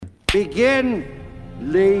Begin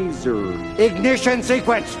laser ignition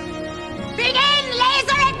sequence. Begin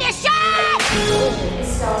laser ignition!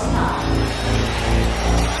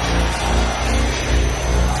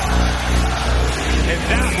 And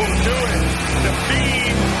that will do it. The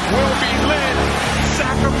beam will be lit.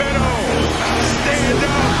 Sacramento, stand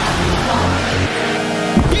up.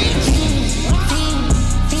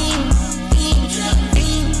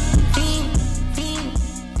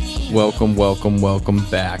 Welcome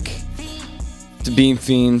back to Beam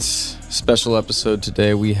Fiends. Special episode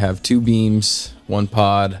today. We have two beams, one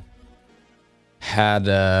pod. Had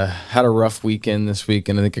a rough weekend this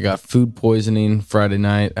weekend. I think I got food poisoning Friday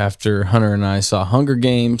night after Hunter and I saw Hunger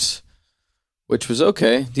Games, which was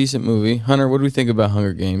okay, decent movie. Hunter, what do we think about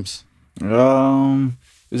Hunger Games? It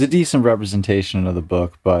was a decent representation of the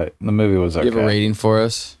book, but the movie was okay. You have a rating for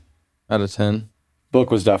us out of 10? Book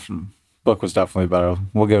was definitely better.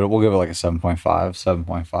 We'll give it like a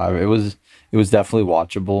 7.5. It was definitely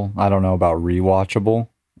watchable. I don't know about rewatchable,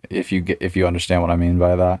 if you understand what I mean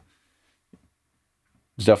by that.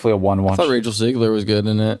 It's definitely a one watch. I thought Rachel Ziegler was good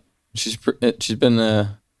in it. She's been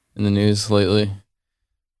in the news lately.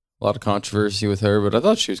 A lot of controversy with her, but I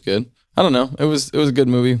thought she was good. I don't know. It was a good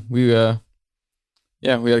movie. We had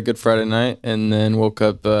a good Friday night, and then woke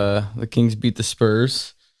up. The Kings beat the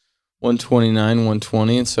Spurs,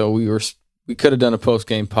 129-120, and so we could have done a post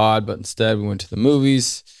game pod, but instead we went to the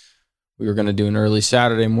movies. We were going to do an early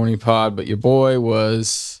Saturday morning pod, but your boy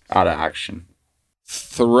was out of action,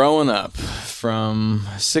 throwing up from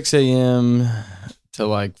 6 a.m. to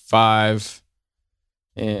like 5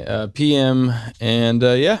 p.m.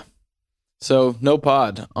 And so no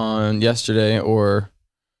pod on yesterday,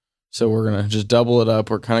 so we're going to just double it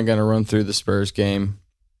up. We're kind of going to run through the Spurs game.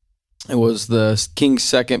 It was the Kings'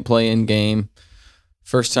 second play-in game.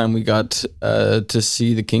 First time we got to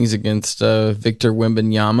see the Kings against Victor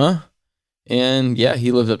Wembanyama. And yeah,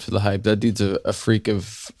 he lived up to the hype. That dude's a freak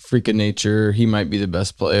of nature. He might be the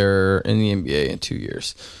best player in the NBA in 2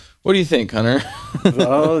 years. What do you think, Hunter?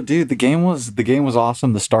 Oh, dude, the game was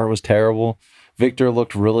awesome. The start was terrible. Victor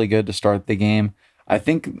looked really good to start the game. I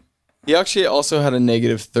think he actually also had a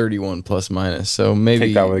negative 31 plus minus. So maybe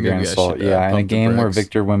take that with a grain of salt. Yeah, in a game where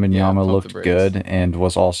Victor Wembanyama looked good and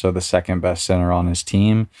was also the second best center on his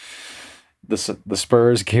team. The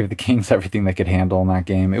Spurs gave the Kings everything they could handle in that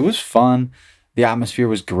game. It was fun. The atmosphere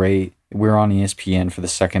was great. We were on ESPN for the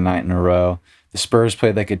second night in a row. The Spurs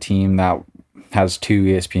played like a team that has 2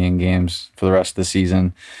 ESPN games for the rest of the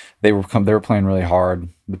season. They were playing really hard.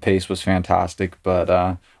 The pace was fantastic,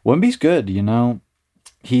 but Wemby's good. You know,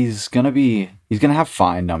 he's gonna have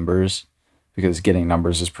fine numbers because getting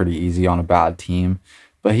numbers is pretty easy on a bad team.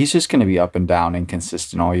 But he's just gonna be up and down,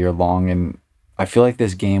 inconsistent all year long, and I feel like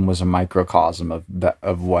this game was a microcosm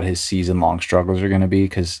of what his season-long struggles are going to be,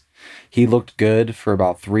 because he looked good for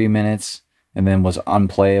about 3 minutes and then was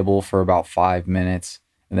unplayable for about 5 minutes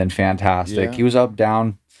and then fantastic. Yeah. He was up,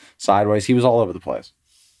 down, sideways. He was all over the place.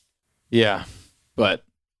 Yeah, but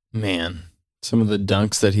man, some of the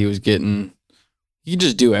dunks that he was getting, he could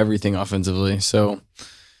just do everything offensively. So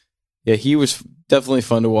yeah, he was definitely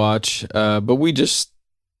fun to watch. But we just,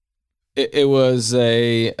 it was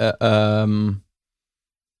a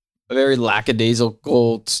very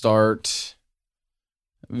lackadaisical start,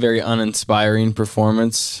 very uninspiring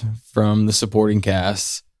performance from the supporting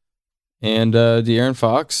cast. And De'Aaron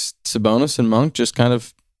Fox, Sabonis, and Monk just kind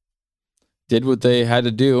of did what they had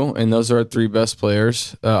to do, and those are our 3 best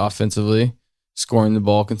players offensively, scoring the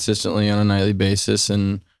ball consistently on a nightly basis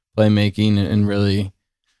and playmaking and really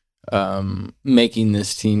making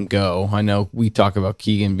this team go. I know we talk about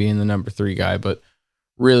Keegan being the number 3 guy, but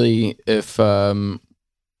really if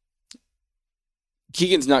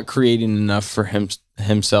Keegan's not creating enough for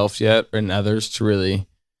himself yet and others to really,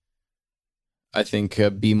 I think,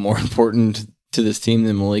 be more important to this team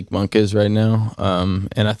than Malik Monk is right now.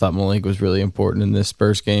 And I thought Malik was really important in this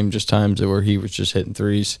Spurs game, just times where he was just hitting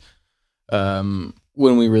threes when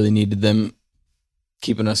we really needed them,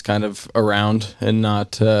 keeping us kind of around and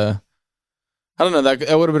not, I don't know,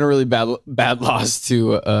 that would have been a really bad loss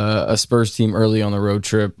to a Spurs team early on the road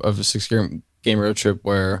trip of a 6-game road trip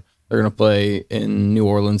where they're going to play in New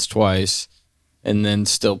Orleans twice and then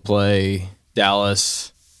still play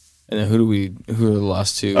Dallas. And then who are the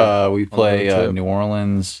last 2? We play New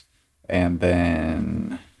Orleans, and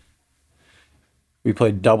then we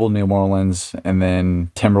play double New Orleans, and then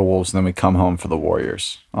Timberwolves, and then we come home for the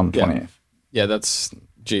Warriors on the 20th. Yeah, that's,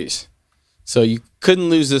 geez. So you couldn't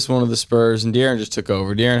lose this one of the Spurs, and De'Aaron just took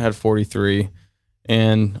over. De'Aaron had 43.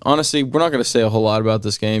 And honestly, we're not going to say a whole lot about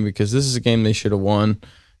this game because this is a game they should have won.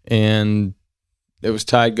 And it was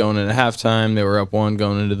tied going into halftime. They were up 1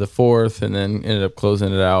 going into the fourth, and then ended up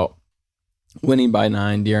closing it out, winning by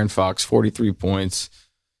 9. De'Aaron Fox, 43 points,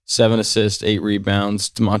 7 assists, 8 rebounds.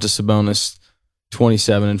 Domantas Sabonis,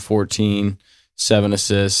 27 and 14, 7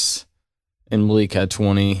 assists, and Malik had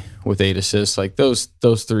 20 with 8 assists. Like those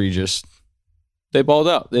three just, they balled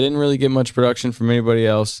out. They didn't really get much production from anybody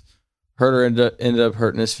else. Herter ended up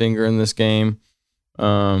hurting his finger in this game.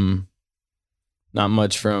 Not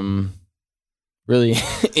much from really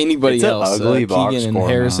anybody else. Keegan and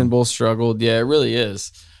Harrison both struggled. Yeah, it really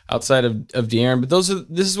is. Outside of De'Aaron, but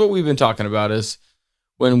this is what we've been talking about, is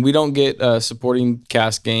when we don't get supporting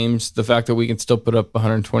cast games, the fact that we can still put up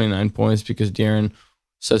 129 points because De'Aaron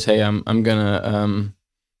says, hey, I'm gonna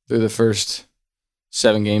through the first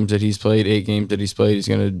 7 games that he's played, 8 games that he's played, he's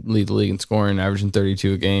gonna lead the league in scoring, averaging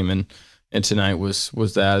 32 a game, and tonight was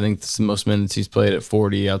that. I think it's the most minutes he's played at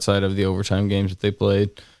 40 outside of the overtime games that they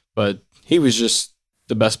played. But he was just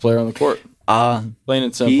the best player on the court. Plain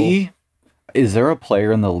and simple. Is there a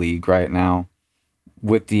player in the league right now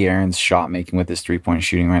with De'Aaron's shot making, with his 3-point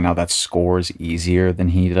shooting right now, that scores easier than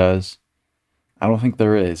he does? I don't think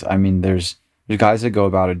there is. I mean, there's guys that go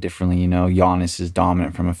about it differently. You know, Giannis is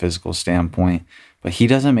dominant from a physical standpoint, but he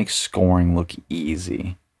doesn't make scoring look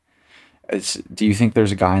easy. Do you think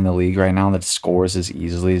there's a guy in the league right now that scores as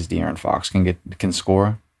easily as De'Aaron Fox can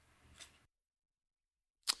score?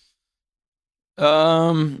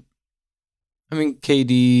 I mean,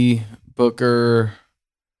 KD, Booker.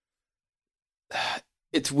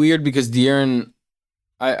 It's weird because De'Aaron,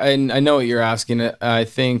 I know what you're asking. I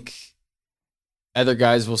think other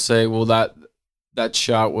guys will say, well, that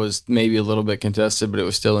shot was maybe a little bit contested, but it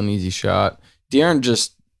was still an easy shot. De'Aaron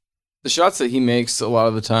just, the shots that he makes a lot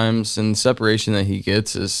of the times and the separation that he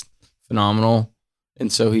gets is phenomenal.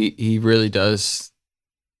 And so he really does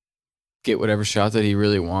get whatever shot that he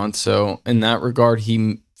really wants. So in that regard,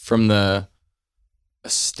 from the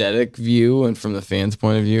aesthetic view and from the fans'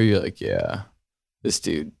 point of view, you're like, yeah, this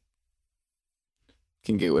dude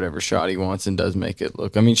can get whatever shot he wants and does make it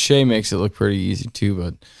look. I mean, Shea makes it look pretty easy too,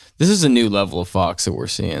 but this is a new level of Fox that we're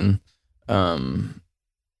seeing.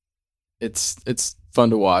 It's fun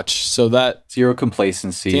to watch. So that zero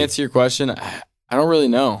complacency. To answer your question, I don't really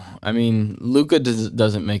know. I mean, Luka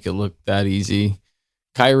doesn't make it look that easy.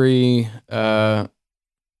 Kyrie, a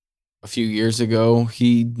few years ago,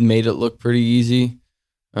 he made it look pretty easy.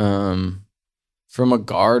 From a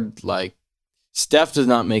guard, like Steph does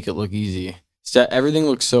not make it look easy. Everything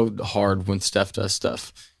looks so hard when Steph does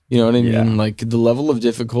stuff. You know what I mean? Yeah. Like the level of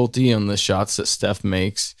difficulty on the shots that Steph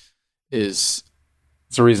makes is...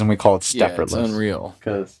 It's the reason we call it Steph-effortless. Yeah, it's unreal.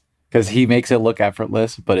 Because he makes it look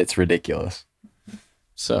effortless, but it's ridiculous.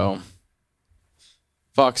 So,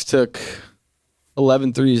 Fox took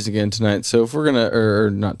 11 threes again tonight. So if we're going to,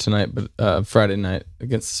 or not tonight, but Friday night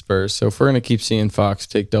against the Spurs. So if we're going to keep seeing Fox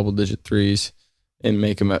take double-digit threes and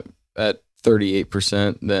make them at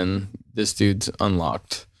 38%, then this dude's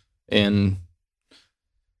unlocked. And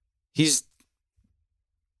he's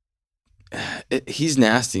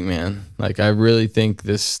nasty, man. Like, I really think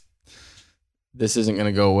this isn't going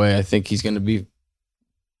to go away. I think he's going to be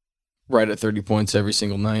right at 30 points every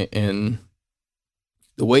single night. And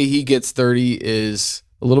the way he gets 30 is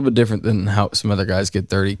a little bit different than how some other guys get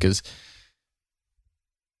 30, because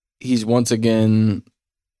he's once again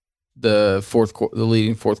the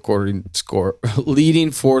leading fourth quarter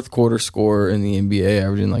scorer in the NBA,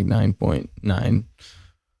 averaging like 9.9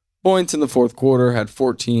 points in the fourth quarter, had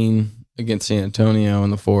 14 against San Antonio in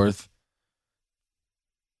the fourth.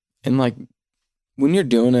 And like, when you're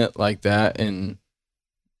doing it like that and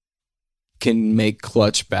can make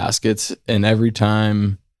clutch baskets, and every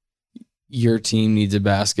time your team needs a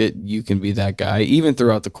basket, you can be that guy. Even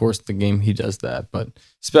throughout the course of the game, he does that. But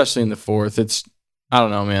especially in the fourth, I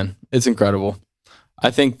don't know, man. It's incredible.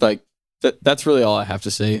 I think like that's really all I have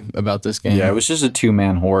to say about this game. Yeah, it was just a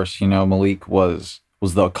 2-man horse. You know, Malik was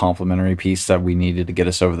the complementary piece that we needed to get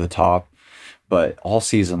us over the top. But all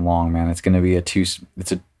season long, man, it's going to be a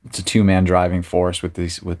 2-man driving force with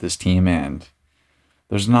this team, and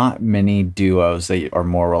there's not many duos that are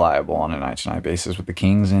more reliable on a night-to-night basis with the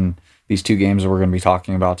Kings. And these 2 games that we're going to be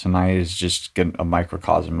talking about tonight is just a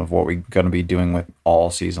microcosm of what we're going to be doing with all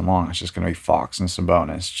season long. It's just going to be Fox and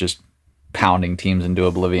Sabonis just pounding teams into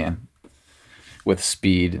oblivion with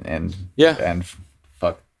speed and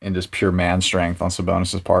just pure man strength on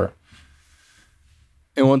Sabonis' part.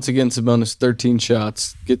 And once again, Sabonis, 13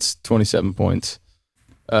 shots, gets 27 points.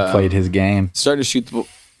 Played his game. Started to shoot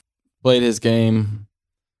played his game.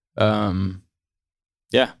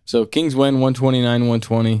 Yeah, so Kings win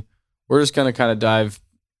 129-120. We're just going to kind of dive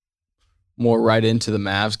more right into the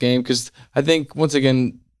Mavs game, because I think, once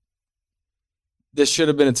again, this should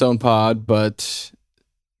have been its own pod, but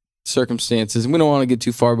circumstances, we don't want to get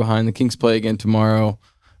too far behind. The Kings play again tomorrow,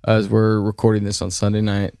 as we're recording this on Sunday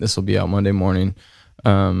night. This will be out Monday morning.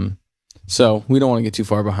 So we don't want to get too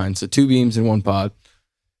far behind. So 2 beams in 1 pod.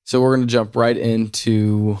 So we're going to jump right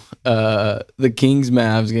into the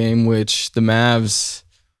Kings-Mavs game, which the Mavs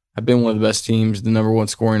have been one of the best teams, the number 1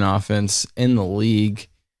 scoring offense in the league.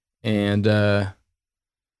 And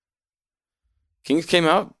Kings came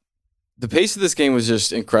out. The pace of this game was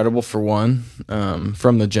just incredible for one,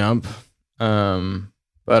 from the jump.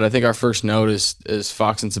 But I think our first note is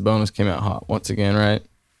Fox and Sabonis came out hot once again, right?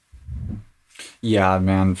 Yeah,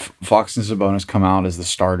 man. Fox and Sabonis come out as the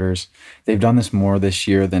starters. They've done this more this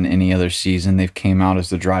year than any other season. They've came out as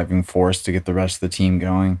the driving force to get the rest of the team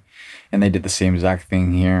going, and they did the same exact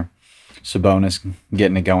thing here. Sabonis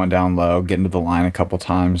getting it going down low, getting to the line a couple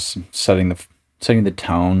times, setting the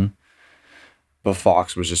tone. But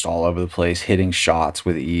Fox was just all over the place, hitting shots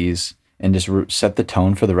with ease, and just set the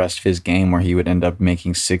tone for the rest of his game, where he would end up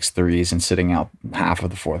making 6 threes and sitting out half of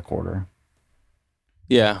the fourth quarter.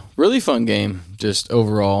 Yeah, really fun game, just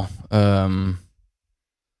overall. I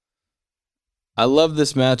love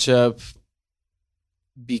this matchup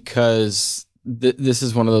because this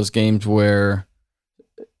is one of those games where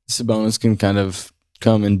Sabonis can kind of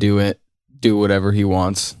come and do whatever he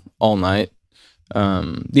wants all night.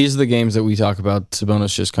 These are the games that we talk about.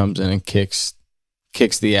 Sabonis just comes in and kicks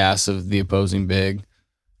the ass of the opposing big,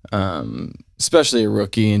 especially a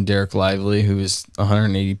rookie in Derek Lively, who is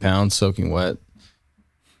 180 pounds soaking wet.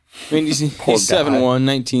 I mean, he's 7'1",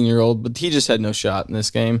 19-year-old, but he just had no shot in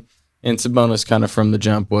this game. And Sabonis kind of from the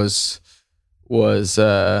jump was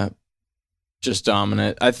just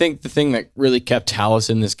dominant. I think the thing that really kept Tallis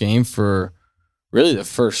in this game for really at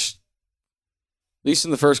least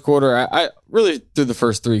in the first quarter, I really through the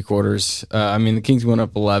first 3 quarters. I mean, the Kings went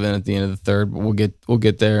up 11 at the end of the third, but we'll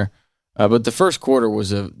get there. But the first quarter was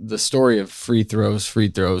the story of free throws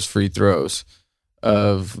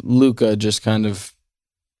of Luka just kind of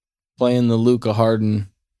playing the Luka Harden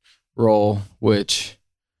role, which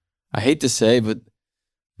I hate to say, but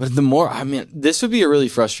the more, I mean, this would be a really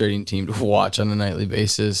frustrating team to watch on a nightly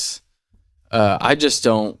basis. I just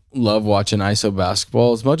don't love watching ISO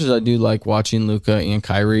basketball as much as I do like watching Luka and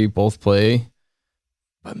Kyrie both play.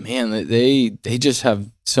 But man, they just have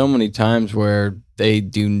so many times where they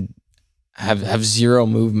do have zero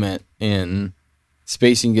movement and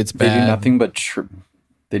spacing gets bad.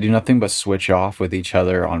 They do nothing but switch off with each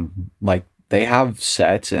other on, like, they have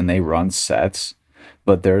sets and they run sets,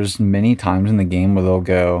 but there's many times in the game where they'll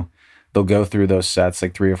go through those sets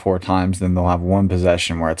like 3 or 4 times, then they'll have one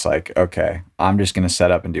possession where it's like, okay, I'm just going to set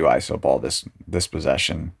up and do ISO ball this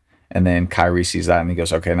possession. And then Kyrie sees that and he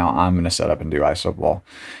goes, okay, now I'm going to set up and do ISO ball.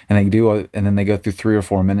 And then they go through 3 or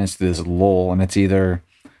 4 minutes to this lull, and it's either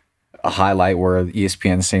a highlight where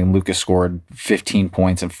ESPN is saying Luka scored 15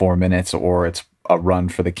 points in 4 minutes, or it's a run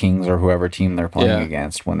for the Kings or whoever team they're playing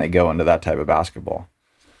against when they go into that type of basketball.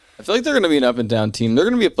 I feel like they're going to be an up and down team. They're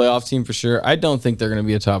going to be a playoff team for sure. I don't think they're going to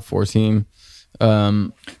be a top 4 team.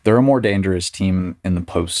 They're a more dangerous team in the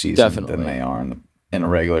postseason than they are in a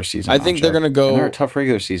regular season. I think they're going to go. And they're a tough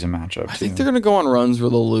regular season matchup. I think they're going to go on runs where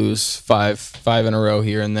they'll lose five in a row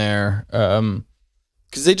here and there,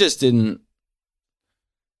 because they just didn't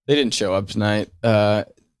show up tonight.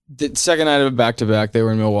 The second night of a back-to-back, they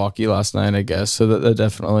were in Milwaukee last night, I guess, so that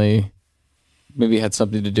definitely maybe had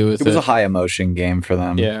something to do with it. It was a high-emotion game for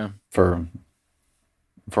them. Yeah. For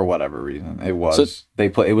whatever reason. It was.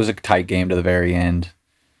 It was a tight game to the very end.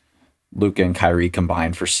 Luka and Kyrie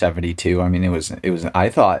combined for 72. I mean, it was. I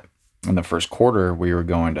thought in the first quarter we were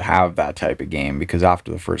going to have that type of game, because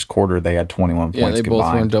after the first quarter they had 21 points combined. Yeah, they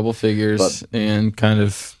both were in double figures and kind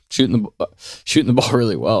of shooting the ball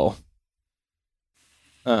really well.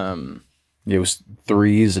 It was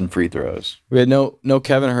threes and free throws. We had no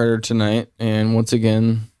Kevin Huerter tonight, and once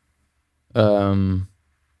again,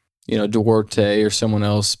 Duarte or someone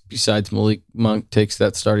else besides Malik Monk takes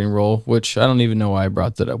that starting role, which I don't even know why I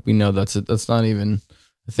brought that up. We know that's not even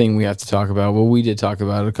a thing we have to talk about. Well, we did talk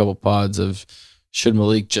about it a couple pods of should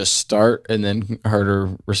Malik just start, and then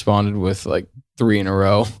Huerter responded with like 3 in a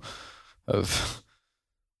row of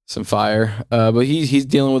some fire, but he's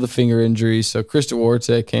dealing with a finger injury. So Chris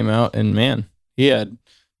Duarte came out, and man, he had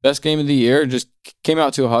best game of the year. Just came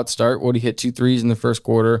out to a hot start. He hit 2 threes in the first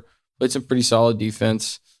quarter. Played some pretty solid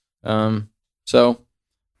defense. So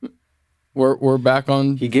we're back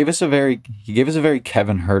on. He gave us a very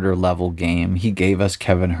Kevin Huerter level game. He gave us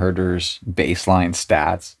Kevin Huerter's baseline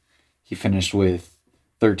stats. He finished with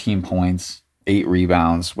 13 points, 8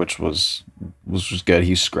 rebounds, which was good.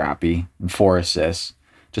 He's scrappy, and 4 assists.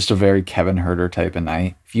 Just a very Kevin Huerter type of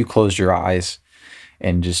night. If you closed your eyes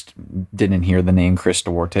and just didn't hear the name Chris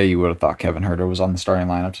Duarte, you would have thought Kevin Huerter was on the starting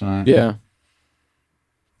lineup tonight. Yeah.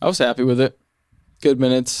 I was happy with it. Good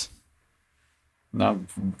minutes. No,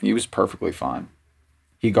 he was perfectly fine.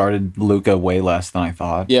 He guarded Luka way less than I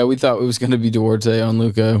thought. Yeah, we thought it was going to be Duarte on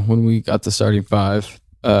Luka when we got the starting 5.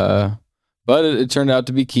 But it turned out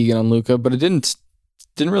to be Keegan on Luka, but it didn't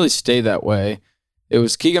really stay that way. It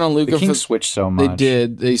was Keegan on Luka. The Kings switched so much. They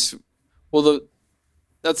did.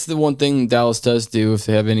 That's the one thing Dallas does do if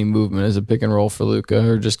they have any movement is a pick and roll for Luka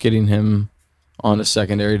or just getting him on a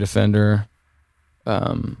secondary defender.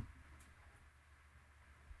 Because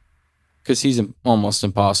he's almost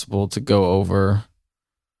impossible to go over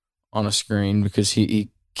on a screen because he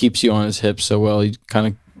keeps you on his hips so well. He kind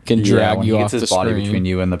of can drag you off the screen. He gets his body between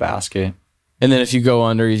you and the basket. And then if you go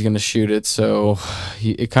under, he's going to shoot it. So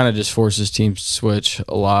it kind of just forces teams to switch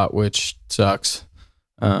a lot, which sucks.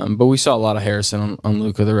 But we saw a lot of Harrison on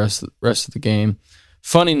Luka the rest of the game.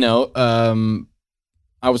 Funny note,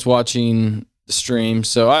 I was watching the stream.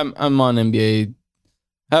 So I'm on NBA.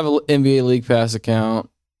 I have an NBA League Pass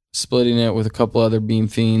account, splitting it with a couple other Beam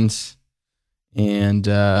Fiends. And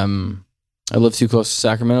I live too close to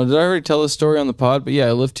Sacramento. Did I already tell this story on the pod? But yeah,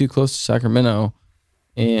 I live too close to Sacramento.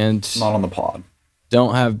 And not on the pod.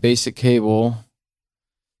 Don't have basic cable.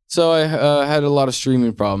 So I had a lot of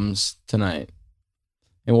streaming problems tonight.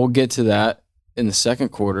 And we'll get to that in the second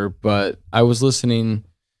quarter. But I was listening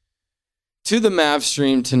to the Mavs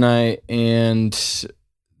stream tonight, and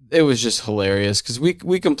it was just hilarious because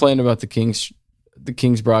we complained about the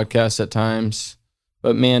Kings broadcast at times.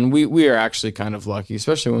 But, man, we are actually kind of lucky,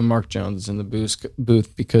 especially when Mark Jones is in the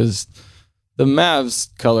booth because the Mavs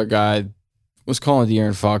color guy was calling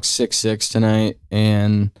De'Aaron Fox 6'6" tonight,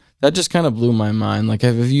 and that just kind of blew my mind. Like,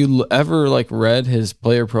 have you ever, read his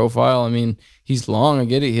player profile? I mean, he's long. I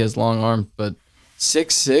get it. He has long arms, but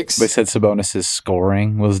 6'6". They said Sabonis'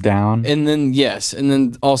 scoring was down. And then, yes, and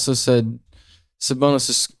then also said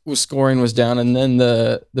Sabonis' scoring was down, and then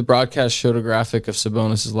the broadcast showed a graphic of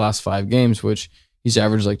Sabonis' last 5 games, which he's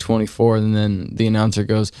averaged 24, and then the announcer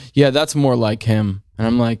goes, yeah, that's more like him. And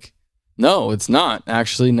I'm like, no, it's not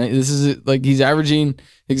actually. This is he's averaging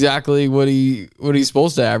exactly what he's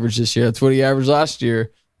supposed to average this year. That's what he averaged last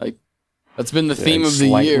year. That's been the theme of the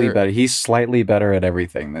year. Better. He's slightly better at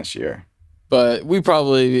everything this year. But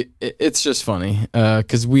it's just funny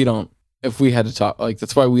because we don't. If we had to talk,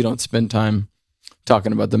 that's why we don't spend time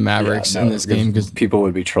talking about the Mavericks in this game because people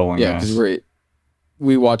would be trolling. Yeah, because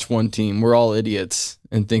we watch one team. We're all idiots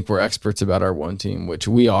and think we're experts about our one team, which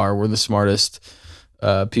we are. We're the smartest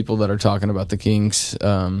people that are talking about the Kings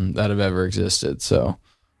that have ever existed. So,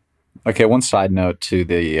 okay, one side note to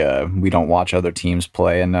the we don't watch other teams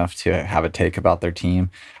play enough to have a take about their team.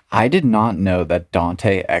 I did not know that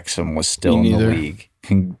Dante Exum was still in the league.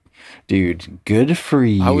 Dude, good for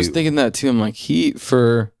you. I was thinking that too. I'm like,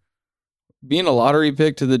 for being a lottery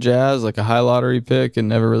pick to the Jazz, a high lottery pick and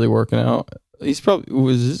never really working out. He's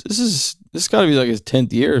probably this got to be his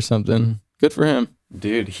 10th year or something. Good for him.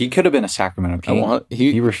 Dude, he could have been a Sacramento King.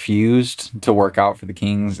 He refused to work out for the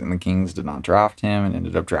Kings, and the Kings did not draft him and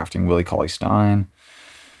ended up drafting Willie Cauley-Stein.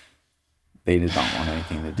 They did not want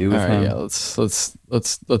anything to do with him. Yeah,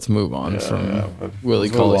 let's move on from Willie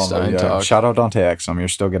Cauley-Stein talk. Shout out Dante Exum.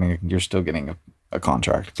 You're still getting a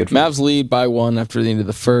contract. Good for Mavs lead by 1 after the end of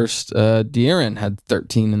the first. De'Aaron had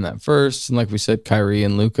 13 in that first, and like we said, Kyrie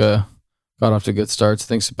and Luka got off to good starts. I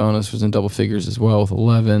think Sabonis was in double figures as well with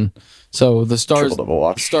 11. So the stars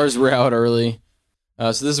were out early. So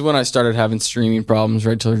this is when I started having streaming problems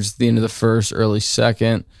right towards the end of the first, early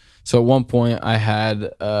second. So at one point I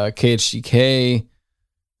had KHGK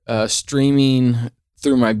streaming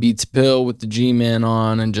through my Beats Pill with the G-Man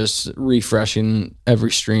on and just refreshing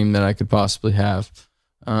every stream that I could possibly have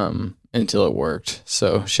until it worked.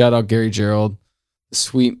 So shout out Gary Gerald.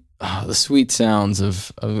 The sweet sounds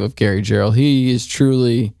of Gary Gerald. He is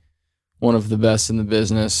truly one of the best in the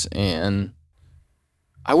business, and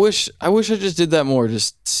I wish I just did that more.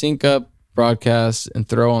 Just sync up broadcasts and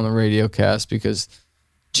throw on the radio cast because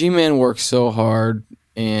G-Man works so hard,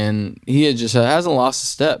 and he hasn't lost a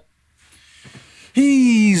step.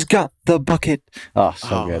 He's got the bucket. Oh,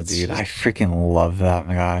 so good, dude. I freaking love that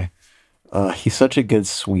guy. He's such a good,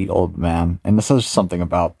 sweet old man, and this is something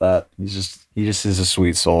about that. He just is a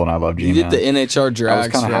sweet soul, and I love G-Man. He did the NHR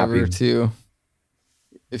drags forever too.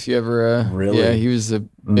 If you ever, really? Yeah, he was a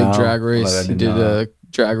big drag race. He did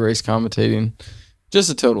drag race commentating. Just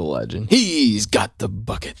a total legend. He's got the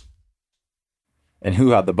bucket. And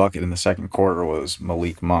who had the bucket in the second quarter was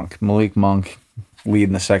Malik Monk. Malik Monk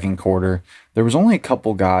leading the second quarter. There was only a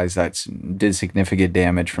couple guys that did significant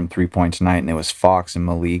damage from 3-point tonight, and it was Fox and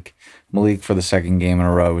Malik. Malik, for the second game in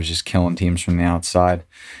a row, was just killing teams from the outside.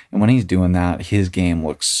 And when he's doing that, his game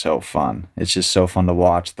looks so fun. It's just so fun to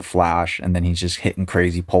watch, the flash, and then he's just hitting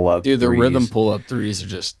crazy pull-up threes. Dude, the threes. rhythm pull-up threes are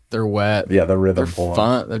just, they're wet. Yeah, the rhythm pull-up.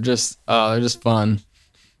 Fun. They're just fun.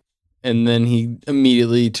 And then he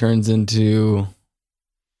immediately turns into,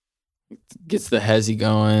 gets the hezzy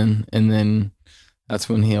going, and then that's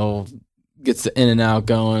when he'll gets the in and out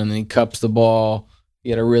going, and then he cups the ball. He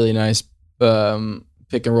had a really nice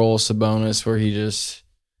pick and roll Sabonis where he just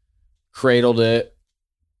cradled it,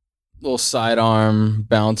 little sidearm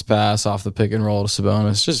bounce pass off the pick and roll to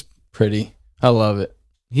Sabonis. Just pretty. I love it.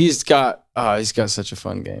 He's got such a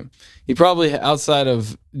fun game. He probably, outside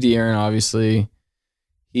of De'Aaron, obviously,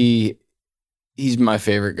 he's my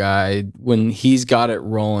favorite guy. When he's got it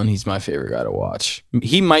rolling, he's my favorite guy to watch.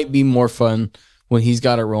 He might be more fun when he's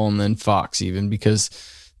got it rolling than Fox, even, because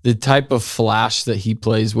the type of flash that he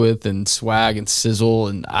plays with and swag and sizzle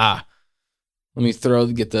and let me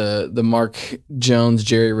get the Mark Jones,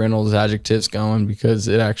 Jerry Reynolds adjectives going, because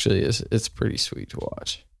it actually is, it's pretty sweet to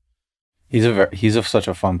watch. He's such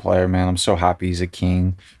a fun player, man. I'm so happy he's a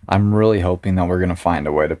King. I'm really hoping that we're going to find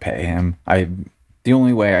a way to pay him. The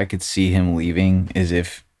only way I could see him leaving is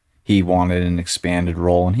if he wanted an expanded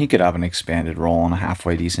role, and he could have an expanded role on a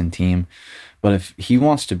halfway decent team. But if he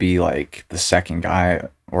wants to be like the second guy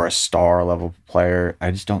or a star level player,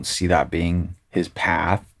 I just don't see that being his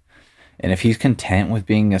path. And if he's content with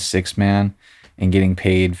being a six man and getting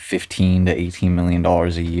paid $15 to $18 million a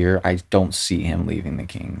year, I don't see him leaving the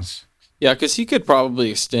Kings. Yeah, because he could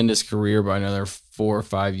probably extend his career by another 4 or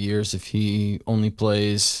 5 years if he only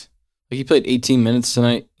plays. Like, he played 18 minutes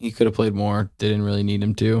tonight. He could have played more. They didn't really need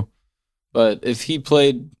him to. But if he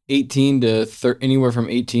played anywhere from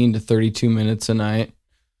 18 to 32 minutes a night,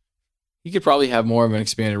 he could probably have more of an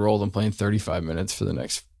expanded role than playing 35 minutes for the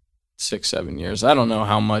next 6-7 years. I don't know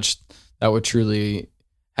how much that would truly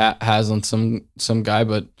has on some guy,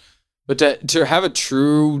 but to have a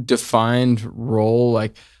true defined role,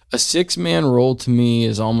 like a 6-man role, to me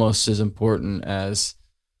is almost as important as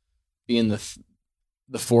being the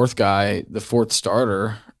fourth guy, the fourth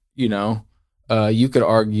starter. You know, you could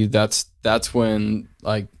argue that's when,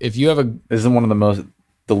 like, if you have isn't one of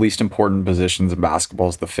the least important positions in basketball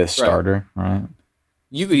is the fifth starter, right?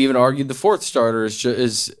 You could even argue the fourth starter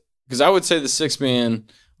is because I would say the 6-man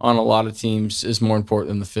on a lot of teams is more important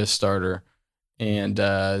than the fifth starter, and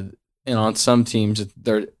on some teams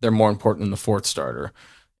they're more important than the fourth starter.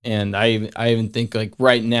 And I even think, like,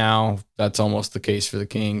 right now that's almost the case for the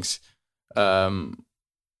Kings. Because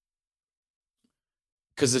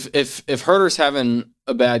if Huerter's having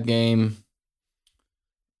a bad game,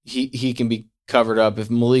 he can be covered up. If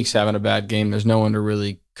Malik's having a bad game, there's no one to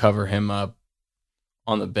really cover him up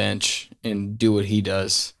on the bench and do what he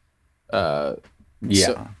does. On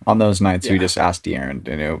those nights we just asked De'Aaron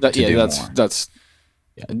to do more.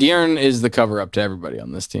 De'Aaron is the cover up to everybody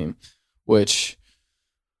on this team, which,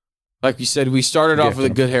 like you said, we started off with a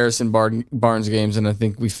good Harrison Barnes games, and I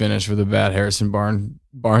think we finished with a bad Harrison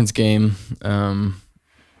Barnes game.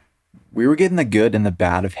 We were getting the good and the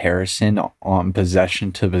bad of Harrison on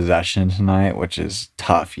possession to possession tonight, which is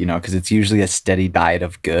tough, because it's usually a steady diet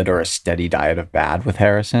of good or a steady diet of bad with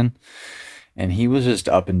Harrison. And he was just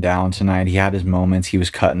up and down tonight. He had his moments. He was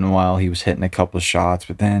cutting well. He was hitting a couple of shots,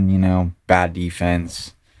 but then, bad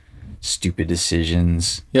defense, stupid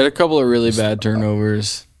decisions. He had a couple of really bad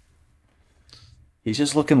turnovers. He's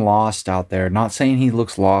just looking lost out there. Not saying he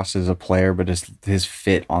looks lost as a player, but his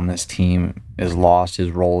fit on this team is lost.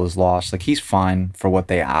 His role is lost. Like, he's fine for what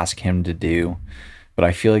they ask him to do, but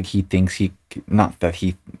I feel like he thinks not that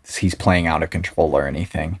he's playing out of control or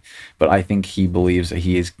anything, but I think he believes that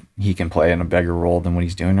he can play in a bigger role than what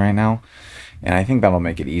he's doing right now. And I think that'll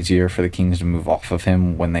make it easier for the Kings to move off of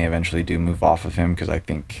him when they eventually do move off of him, because I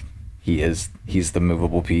think he's the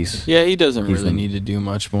movable piece. Yeah, he doesn't really need to do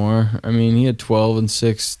much more. I mean, he had 12 and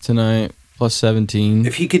 6 tonight, plus 17.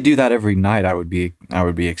 If he could do that every night, I would be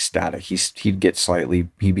ecstatic. He'd be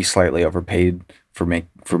slightly overpaid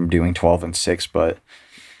from doing 12 and 6, but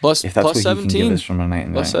if that's what 17, he can give us from a night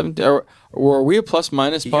and plus night. 17. Were we a plus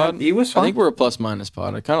minus pod? He was fine. I think we're a plus minus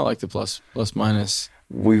pod. I kind of like the plus minus.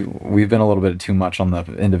 We've been a little bit too much on the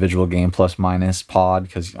individual game plus minus pod,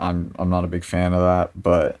 because I'm not a big fan of that,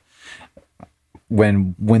 but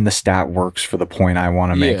when the stat works for the point I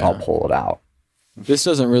want to make, I'll pull it out. This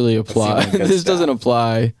doesn't really apply. This doesn't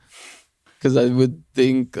apply, because I would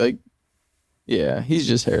think, like, he's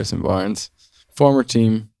just Harrison Barnes, former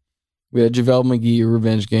team, We had JaVale McGee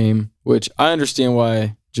revenge game, which I understand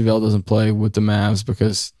why JaVale doesn't play with the Mavs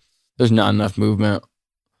because there's not enough movement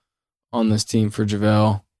on this team for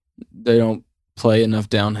JaVale. They don't play enough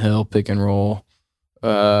downhill pick and roll.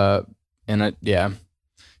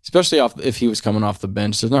 Especially if he was coming off the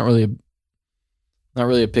bench. There's not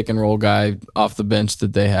really a pick and roll guy off the bench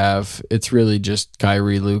that they have. It's really just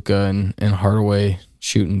Kyrie, Luka, and Hardaway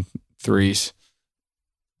shooting threes.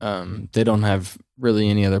 They don't have really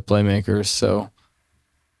any other playmakers, so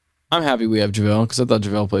I'm happy we have JaVale because I thought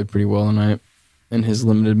JaVale played pretty well tonight in his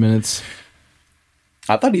limited minutes.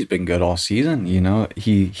 I thought he's been good all season. You know,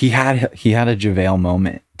 he had a JaVale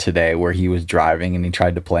moment today where he was driving and he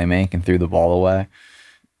tried to play make and threw the ball away.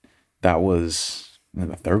 That was in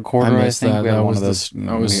the third quarter. I missed that.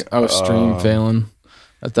 I was stream failing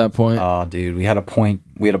at that point. Oh, dude, we had a point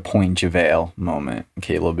JaVale moment,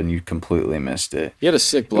 Caleb, and you completely missed it. He had a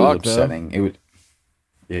sick block. It was upsetting.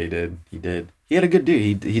 Yeah, he did. He had a good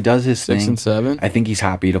dude. He does his 6 thing. and 7. I think he's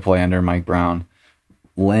happy to play under Mike Brown.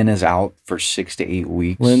 Lynn is out for 6 to 8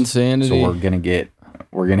 weeks. Lynn Sanity. So we're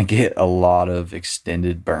gonna get a lot of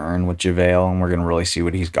extended burn with JaVale, and we're gonna really see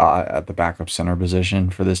what he's got at the backup center position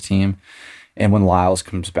for this team. And when Lyles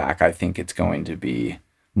comes back, I think it's going to be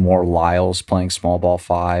more Lyles playing small ball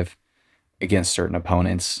 5 against certain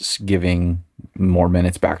opponents, giving more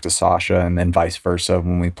minutes back to Sasha, and then vice versa.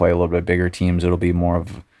 When we play a little bit bigger teams, it'll be more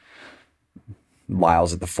of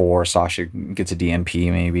Lyles at the 4, Sasha gets a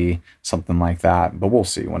DNP, maybe something like that. But we'll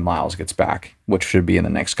see when Lyles gets back, which should be in the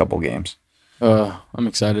next couple games. I'm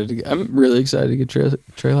excited. I'm really excited to get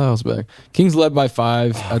Trey Lyles back. Kings led by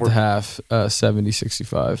 5 at the half,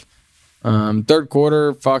 70-65. Third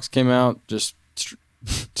quarter, Fox came out just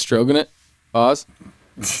stroking it. Pause.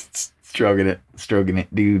 Stroking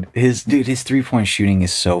it, dude. His 3-point shooting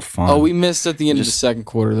is so fun. Oh, we missed at the end of the second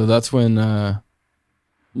quarter though. That's when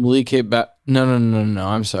Malik hit back. No.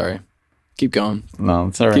 I'm sorry. Keep going. No,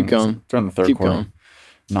 it's all right. Keep going. It's around the third Keep quarter. going.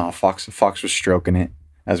 No, Fox was stroking it,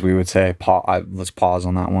 as we would say. Let's pause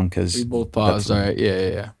on that one because we both paused. All right.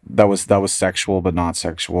 Yeah. That was sexual, but not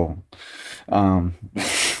sexual.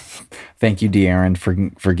 Thank you, De'Aaron,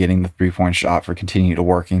 for getting the 3-point shot, for continuing to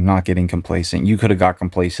working, not getting complacent. You could have got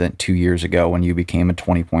complacent 2 years ago when you became a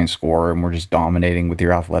 20-point scorer and were just dominating with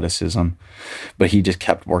your athleticism. But he just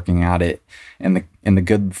kept working at it, and the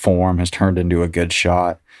good form has turned into a good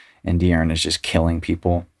shot, and De'Aaron is just killing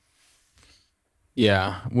people.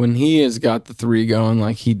 Yeah, when he has got the 3 going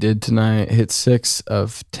like he did tonight, hit 6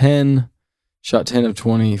 of 10, shot 10 of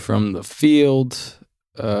 20 from the field.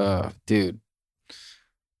 Dude.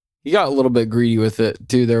 He got a little bit greedy with it,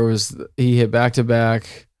 too. He hit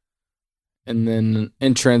back-to-back, and then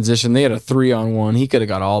in transition, they had a 3-on-1. He could have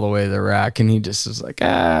got all the way to the rack, and he just was like,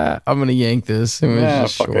 I'm going to yank this. It was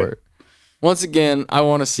just short. It. Once again, I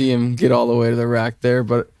want to see him get all the way to the rack there,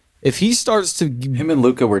 but if he starts to... Him and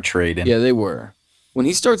Luka were trading. Yeah, they were. When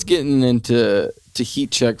he starts getting into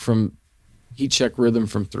heat check rhythm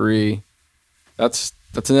from 3, that's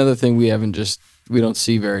another thing we don't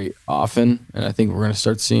see very often, and I think we're going to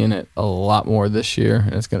start seeing it a lot more this year,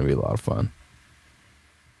 and it's going to be a lot of fun.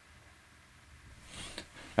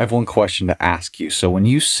 I have one question to ask you. So when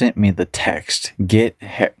you sent me the text, get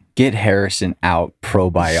Harrison out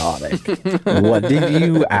probiotic, what did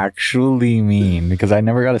you actually mean? Because I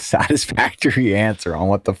never got a satisfactory answer on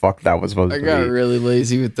what the fuck that was supposed to be. I got really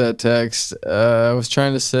lazy with that text. I was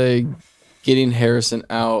trying to say getting Harrison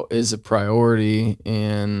out is a priority,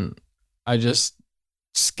 and I just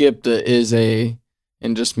skipped the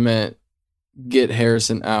and just meant get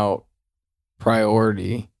Harrison out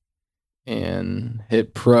priority and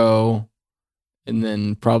hit pro, and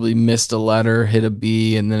then probably missed a letter, hit a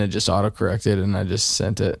B, and then it just autocorrected and I just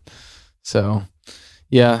sent it. So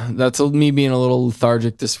yeah, that's me being a little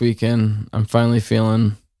lethargic this weekend. I'm finally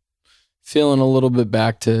feeling a little bit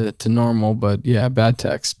back to normal, but yeah, bad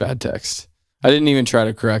text. I didn't even try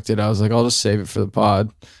to correct it. I was like, I'll just save it for the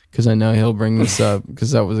pod because I know he'll bring this up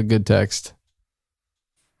because that was a good text.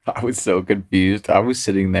 I was so confused. I was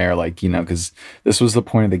sitting there because this was the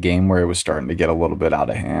point of the game where it was starting to get a little bit out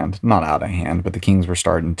of hand. Not out of hand, but the Kings were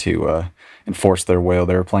starting to enforce their will.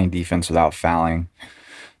 They were playing defense without fouling.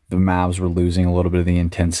 The Mavs were losing a little bit of the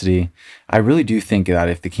intensity. I really do think that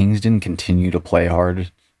if the Kings didn't continue to play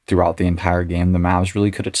hard throughout the entire game, the Mavs really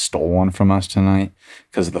could have stolen from us tonight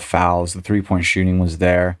because of the fouls. The 3-point shooting was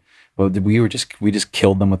there. But we just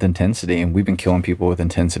killed them with intensity, and we've been killing people with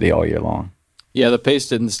intensity all year long. Yeah, the pace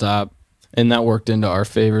didn't stop, and that worked into our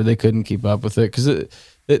favor. They couldn't keep up with it because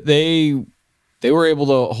they were able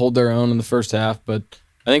to hold their own in the first half, but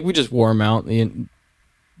I think we just wore them out during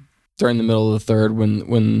the middle of the third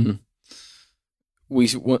when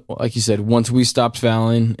like you said, once we stopped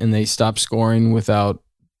fouling and they stopped scoring without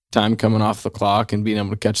time coming off the clock and being able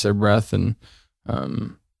to catch their breath, and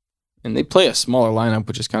they play a smaller lineup,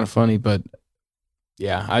 which is kind of funny, but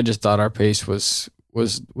yeah, I just thought our pace was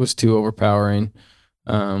too overpowering.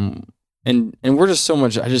 And we're just so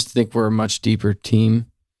much, I just think we're a much deeper team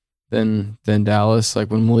than Dallas. Like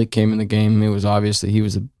when Malik came in the game, it was obvious that he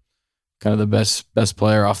was kind of the best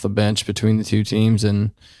player off the bench between the two teams,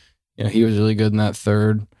 and he was really good in that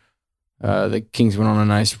third. The Kings went on a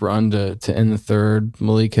nice run to end the third.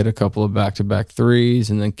 Malik hit a couple of back-to-back threes,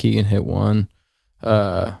 and then Keegan hit one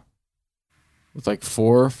with like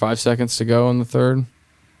 4 or 5 seconds to go in the third.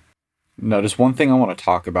 No, just one thing I want to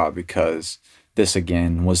talk about, because this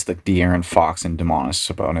again was the De'Aaron Fox and Domantas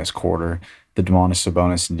Sabonis quarter, the Domantas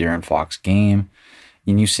Sabonis and De'Aaron Fox game.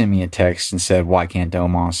 And you sent me a text and said, why can't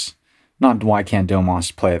Domas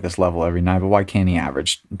play at this level every night, but why can't he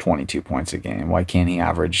average 22 points a game? Why can't he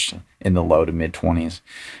average in the low to mid 20s?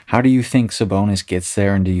 How do you think Sabonis gets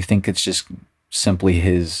there? And do you think it's just simply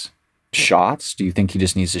his shots? Do you think he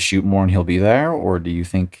just needs to shoot more and he'll be there? Or do you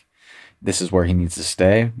think this is where he needs to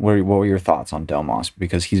stay? What were your thoughts on Domas?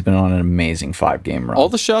 Because he's been on an amazing 5-game run. All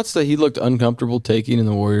the shots that he looked uncomfortable taking in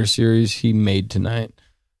the Warriors series, he made tonight.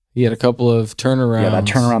 He had a couple of turnarounds. Yeah,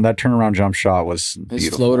 that turnaround jump shot was beautiful. His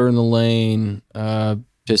floater in the lane,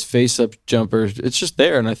 his face-up jumpers. It's just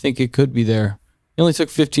there, and I think it could be there. He only took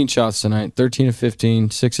 15 shots tonight, 13 of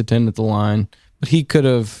 15, 6 of 10 at the line. But he could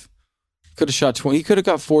have shot 20. He could have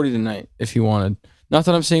got 40 tonight if he wanted. Not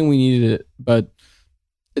that I'm saying we needed it, but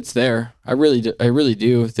it's there. I really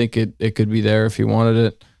do think it could be there if he wanted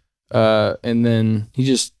it. And then he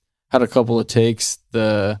just had a couple of takes.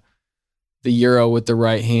 The Euro with the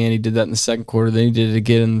right hand, he did that in the second quarter. Then he did it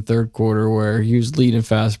again in the third quarter where he was leading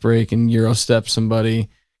fast break and Euro stepped somebody,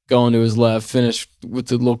 going to his left, finished with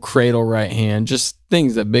the little cradle right hand. Just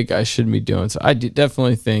things that big guys shouldn't be doing. So I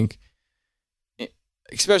definitely think,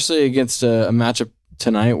 especially against a matchup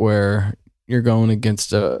tonight where you're going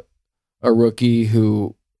against a rookie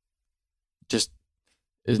who just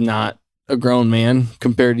is not a grown man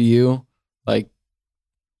compared to you, like.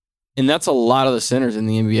 And that's a lot of the centers in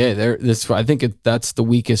the NBA. I think that's the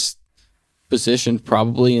weakest position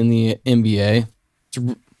probably in the NBA.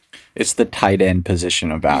 It's the tight end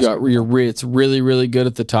position of basketball. It's really, really good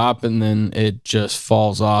at the top, and then it just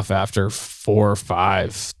falls off after 4,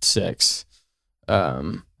 5, 6.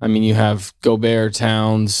 You have Gobert,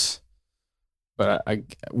 Towns, but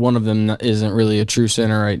one of them isn't really a true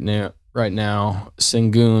center right now.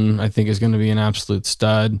 Sengun, I think, is going to be an absolute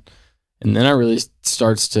stud. And then it really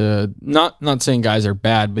starts to not saying guys are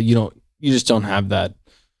bad, but you just don't have that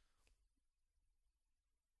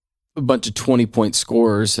a bunch of 20-point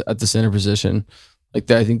scorers at the center position like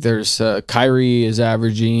that. I think there's Kyrie is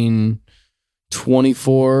averaging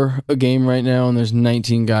 24 a game right now, and there's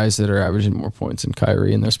 19 guys that are averaging more points than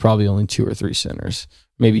Kyrie, and there's probably only 2 or 3 centers,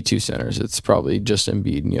 maybe 2 centers. It's probably just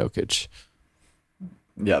Embiid and Jokic.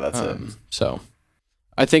 Yeah, that's it. So.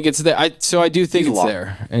 I think it's there. I do think it's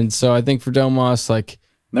there. And so I think for Domas, like,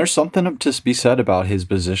 there's something to be said about his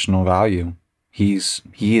positional value. He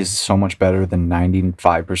is so much better than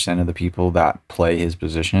 95% of the people that play his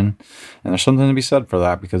position. And there's something to be said for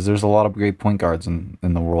that, because there's a lot of great point guards in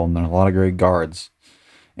the world, and there's a lot of great guards.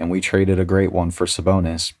 And we traded a great one for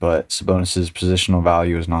Sabonis, but Sabonis' positional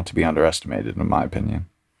value is not to be underestimated, in my opinion.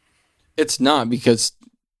 It's not, because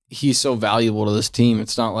he's so valuable to this team.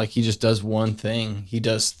 It's not like he just does one thing. He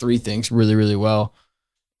does 3 things really, really well.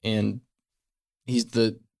 And I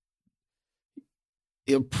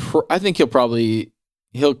think he'll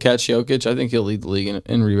catch Jokic. I think he'll lead the league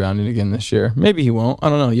in rebounding again this year. Maybe he won't. I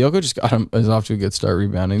don't know. Jokic is off to a good start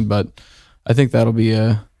rebounding, but I think that'll be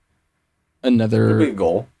another big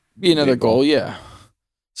goal. Be another goal, yeah.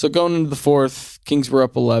 So going into the fourth, Kings were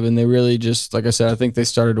up 11. They really just, like I said, I think they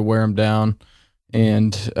started to wear him down.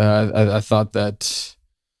 And I thought that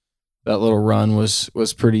little run was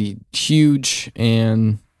pretty huge.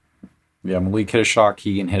 And yeah, Malik hit a shot,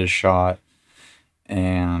 Keegan hit a shot,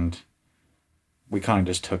 and we kind of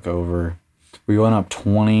just took over. We went up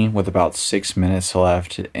 20 with about 6 minutes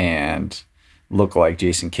left, and looked like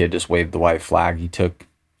Jason Kidd just waved the white flag. He took,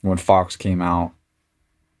 when Fox came out,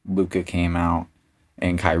 Luka came out,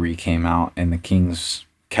 and Kyrie came out, and the Kings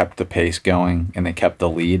kept the pace going, and they kept the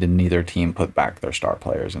lead, and neither team put back their star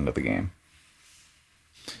players into the game.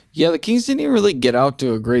 Yeah, the Kings didn't even really get out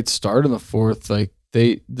to a great start in the fourth. Like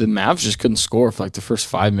the Mavs just couldn't score for like the first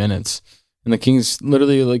 5 minutes, and the Kings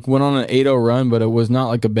literally like went on an 8-0 run, but it was not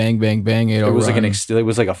like a bang bang bang 8-0 run. It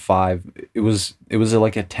was like a 5. It was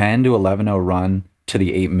like a 10 to 11-0 run to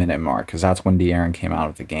the 8-minute mark, because that's when De'Aaron came out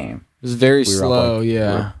of the game. was very slow,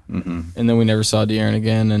 yeah. Mm-hmm. And then we never saw De'Aaron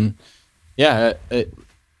again. And yeah,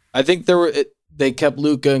 I think they kept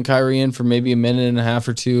Luka and Kyrie in for maybe a minute and a half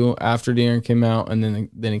or two after De'Aaron came out, and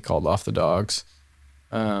then he called off the dogs.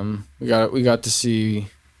 We got to see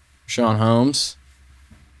Sean Holmes.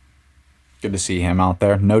 Good to see him out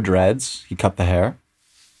there. No dreads. He cut the hair.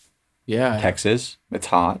 Yeah, Texas. It's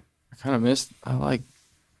hot. I kind of missed. I like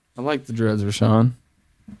the dreads, Rashawn.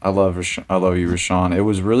 I love you, Rashawn. It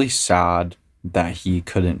was really sad that he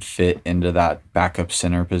couldn't fit into that backup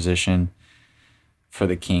center position for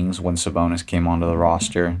the Kings when Sabonis came onto the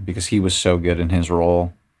roster, because he was so good in his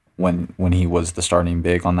role when he was the starting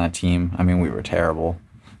big on that team. I mean, we were terrible,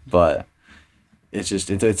 but it's just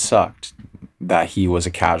it sucked that he was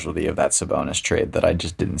a casualty of that Sabonis trade that I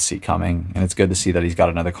just didn't see coming. And it's good to see that he's got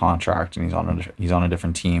another contract and he's on a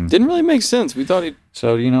different team. Didn't really make sense. We thought he.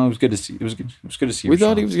 So it was good to see. It was good to see. We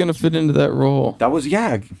thought he was going to fit into that role. That was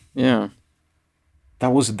yeah. That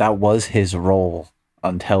was his role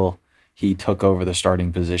until he took over the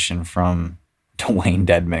starting position from Dwayne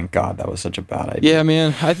Dedmon. God, that was such a bad idea. Yeah,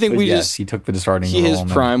 man. I think he took the starting role. His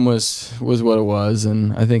prime was what it was,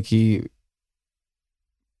 and I think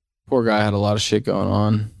poor guy had a lot of shit going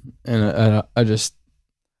on, and I just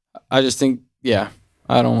think, yeah,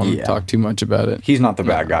 I don't want to talk too much about it. He's not the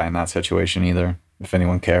bad guy in that situation either, if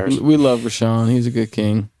anyone cares. We love Rashawn. He's a good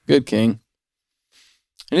king. Good king.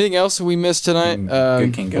 Anything else we missed tonight?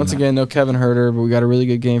 Good king. Once again, no Kevin Huerter, but we got a really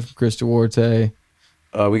good game from Chris Duarte.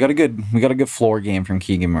 We got a good floor game from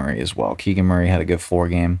Keegan Murray as well. Keegan Murray had a good floor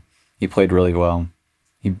game. He played really well.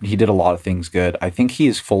 He did a lot of things good. I think he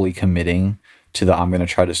is fully committing to I'm going to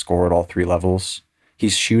try to score at all three levels.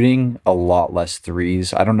 He's shooting a lot less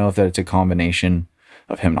threes. I don't know if that's a combination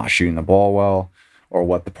of him not shooting the ball well or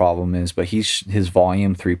what the problem is, but his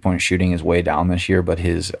volume 3-point shooting is way down this year, but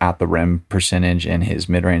his at the rim percentage and his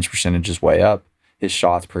mid-range percentage is way up. His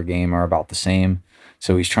shots per game are about the same.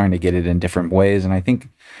 So he's trying to get it in different ways. And I think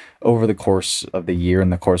over the course of the year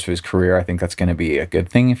and the course of his career, I think that's going to be a good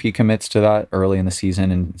thing if he commits to that early in the season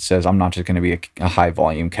and says, I'm not just going to be a high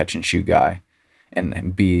volume catch and shoot guy. And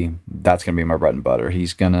that's going to be my bread and butter.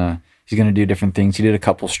 He's going to do different things. He did a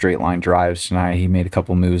couple straight line drives tonight. He made a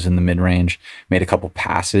couple moves in the mid range, made a couple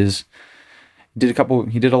passes, he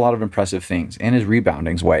did a lot of impressive things, and his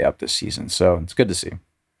rebounding's way up this season. So it's good to see.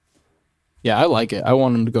 Yeah, I like it. I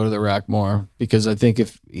want him to go to the rack more, because I think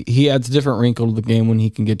if he adds a different wrinkle to the game when he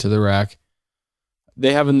can get to the rack,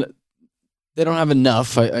 they don't have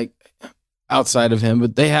enough outside of him,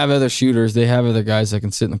 but they have other shooters. They have other guys that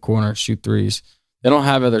can sit in the corner and shoot threes. They don't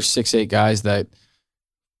have other 6'8" guys that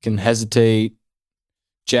can hesitate,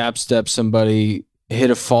 jab step somebody,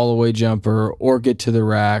 hit a fall away jumper, or get to the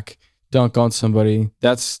rack, dunk on somebody.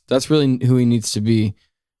 That's really who he needs to be.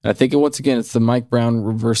 And I think once again, it's the Mike Brown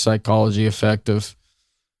reverse psychology effect of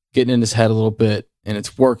getting in his head a little bit, and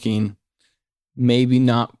it's working. Maybe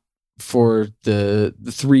not for the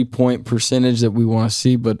 3-point percentage that we want to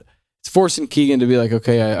see, but it's forcing Keegan to be like,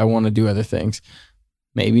 okay, I want to do other things.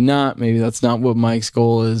 Maybe not. Maybe that's not what Mike's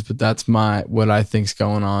goal is, but that's what I think's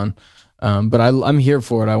going on. But I'm here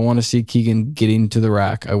for it. I want to see Keegan getting to the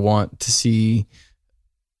rack. I want to see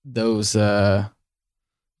those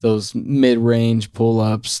mid-range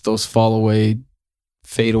pull-ups, those fall-away,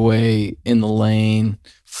 fade-away in the lane,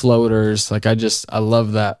 floaters. Like I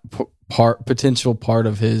love that potential part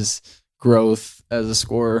of his growth as a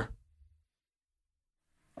scorer.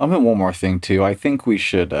 I'll admit one more thing too. I think we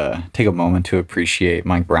should take a moment to appreciate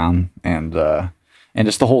Mike Brown and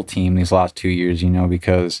just the whole team these last 2 years,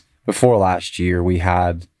 because before last year we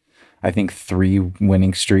had, I think, 3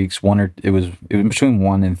 winning streaks. It was between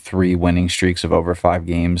 1 and 3 winning streaks of over 5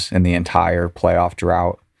 games in the entire playoff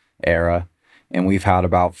drought era, and we've had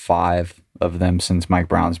about 5 of them since Mike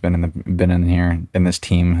Brown's been in here, and this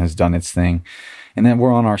team has done its thing. And then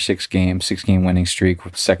we're on our 6-game winning streak,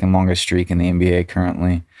 second longest streak in the NBA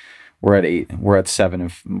currently. We're at 8. We're at 7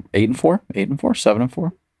 and 4.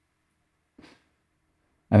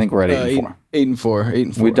 I think we're at 8 and 4. 8 and 4. 8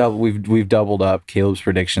 and 4. We've doubled up. Caleb's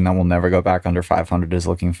prediction that we'll never go back under 500 is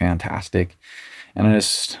looking fantastic, and I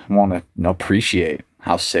just want to appreciate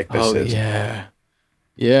how sick this is.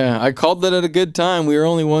 Yeah. I called that at a good time. We were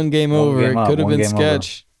only 1 game over. It could have been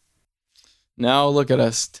sketch. Now look at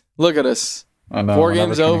us. I know, 4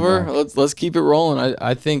 games over. Let's keep it rolling.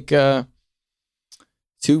 I think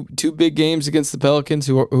two big games against the Pelicans,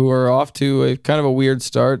 who are off to a kind of a weird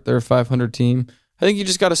start. They're a 500 team. I think you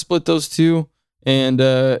just got to split those two, and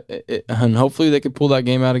hopefully they could pull that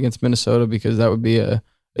game out against Minnesota, because that would be a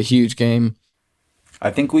huge game.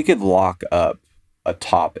 I think we could lock up a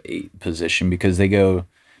top 8 position, because they go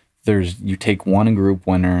you take one group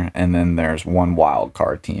winner and then there's one wild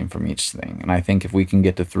card team from each thing. And I think if we can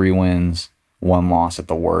get to 3 wins, 1 loss at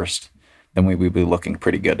the worst, then we would be looking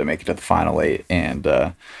pretty good to make it to the final 8. And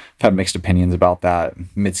I've had mixed opinions about that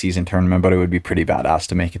mid-season tournament, but it would be pretty badass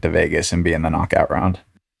to make it to Vegas and be in the knockout round.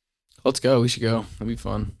 Let's go. We should go. That'd be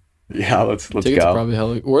fun. Yeah, let's go.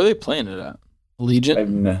 Probably where are they playing it at?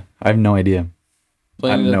 Allegiant? I have no idea.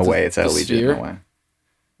 Playing I have no way it's at Allegiant. Sphere? No way.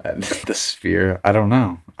 The Sphere? I don't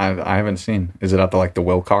know. I haven't seen. Is it at the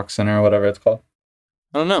Wilcox Center or whatever it's called?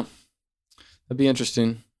 I don't know. That'd be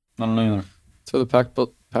interesting. I don't know either. So the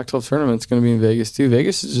Pac-12 tournament's going to be in Vegas too.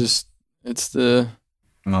 Vegas is just, they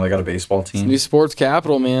got a baseball team. It's new sports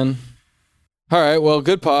capital, man. All right, well,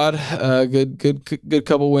 good pod. Good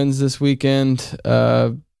couple wins this weekend.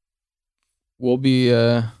 We'll be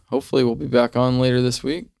hopefully we'll be back on later this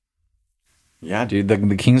week. Yeah, dude,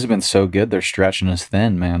 the Kings have been so good. They're stretching us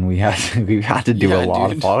thin, man. We had to do a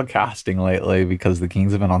lot of podcasting lately because the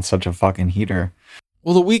Kings have been on such a fucking heater.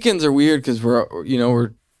 Well, the weekends are weird because we're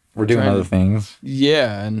doing other things.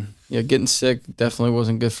 Yeah, and getting sick definitely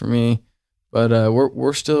wasn't good for me. But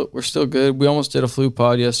we're still good. We almost did a flu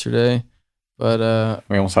pod yesterday, but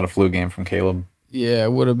we almost had a flu game from Caleb. Yeah,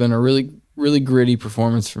 it would have been a really, really gritty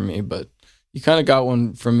performance for me, but you kind of got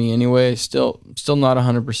one from me anyway. Still not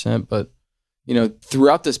 100%, but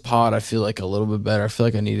throughout this pod, I feel like a little bit better. I feel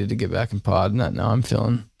like I needed to get back in pod, and now I'm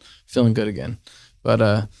feeling good again. But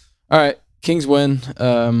all right, Kings win.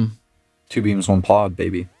 2 beams, 1 pod,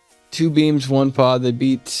 baby. 2 beams, 1 pod. They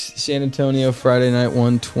beat San Antonio Friday night,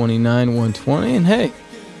 129-120, and hey,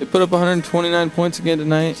 they put up 129 points again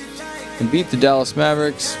tonight and beat the Dallas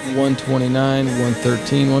Mavericks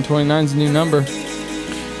 129-113. 129 is a new number.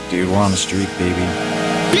 Dude, we're on a streak, baby.